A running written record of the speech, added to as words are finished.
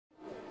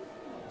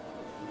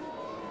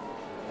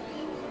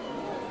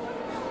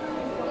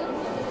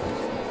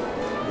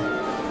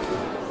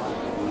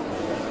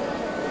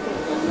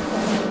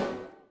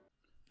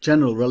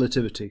general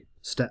relativity,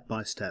 step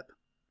by step.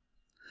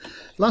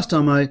 Last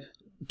time I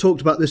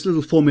talked about this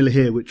little formula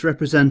here, which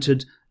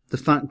represented the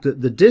fact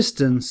that the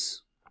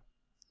distance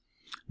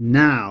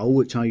now,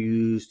 which I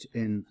used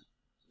in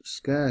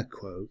scare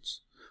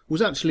quotes,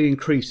 was actually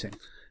increasing.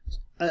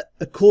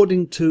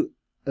 According to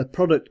a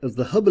product of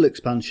the Hubble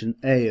expansion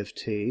A of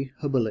t,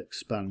 Hubble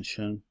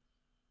expansion,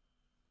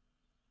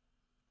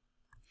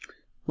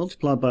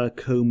 multiplied by a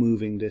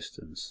co-moving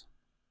distance,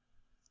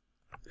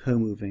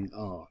 co-moving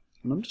r.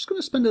 And I'm just going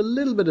to spend a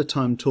little bit of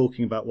time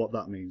talking about what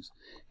that means.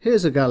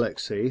 Here's a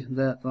galaxy,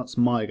 that's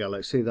my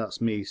galaxy,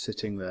 that's me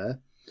sitting there.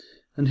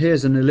 And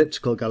here's an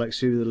elliptical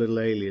galaxy with a little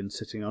alien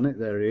sitting on it,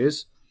 there he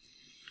is.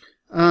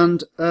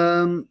 And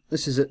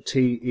this is at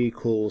t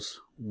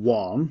equals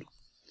 1.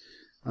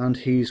 And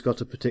he's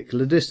got a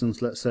particular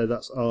distance, let's say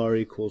that's r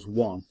equals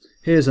 1.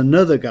 Here's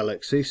another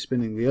galaxy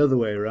spinning the other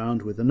way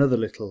around with another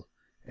little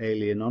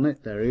alien on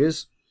it, there he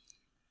is.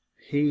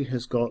 He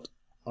has got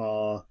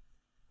r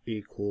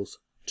equals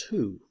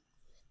 2.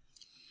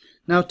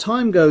 Now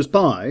time goes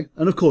by,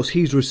 and of course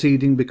he's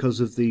receding because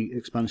of the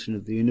expansion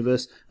of the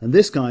universe, and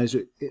this guy is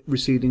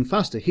receding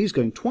faster. He's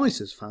going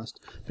twice as fast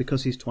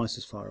because he's twice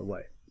as far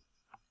away,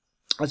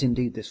 as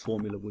indeed this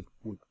formula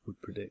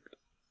would predict.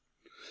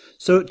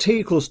 So at t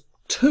equals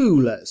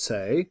 2, let's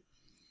say,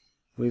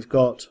 we've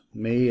got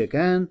me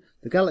again.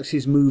 The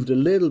galaxy's moved a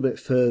little bit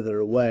further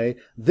away.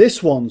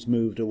 This one's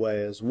moved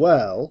away as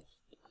well,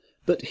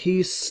 but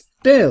he's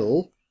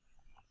still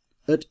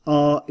at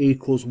r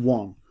equals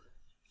 1.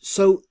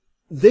 So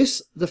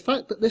the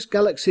fact that this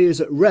galaxy is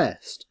at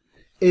rest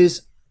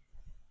is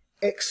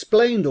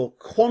explained or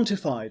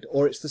quantified,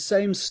 or it's the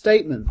same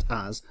statement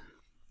as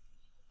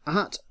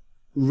at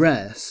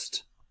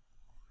rest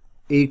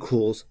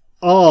equals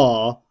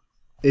r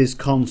is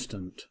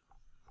constant.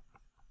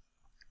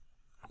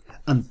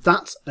 And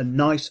that's a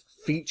nice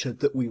feature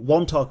that we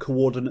want our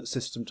coordinate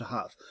system to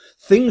have.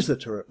 Things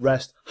that are at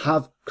rest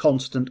have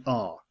constant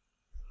r.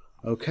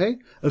 Okay?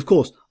 Of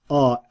course,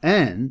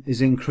 Rn is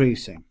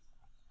increasing.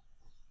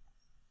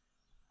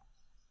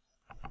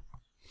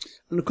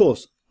 And of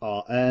course,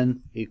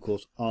 Rn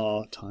equals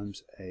r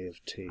times a of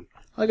t.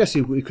 I guess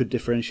we could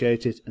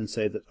differentiate it and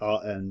say that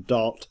Rn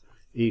dot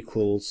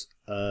equals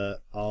r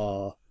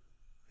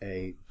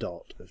a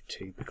dot of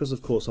t, because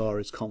of course r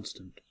is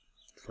constant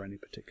for any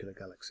particular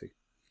galaxy.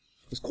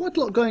 There's quite a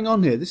lot going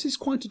on here. This is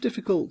quite a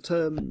difficult,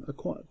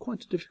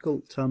 quite a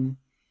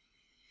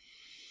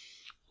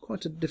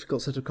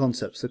difficult set of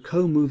concepts. The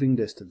co-moving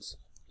distance.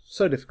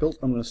 So difficult,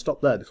 I'm going to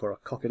stop there before I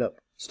cock it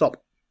up.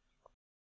 Stop.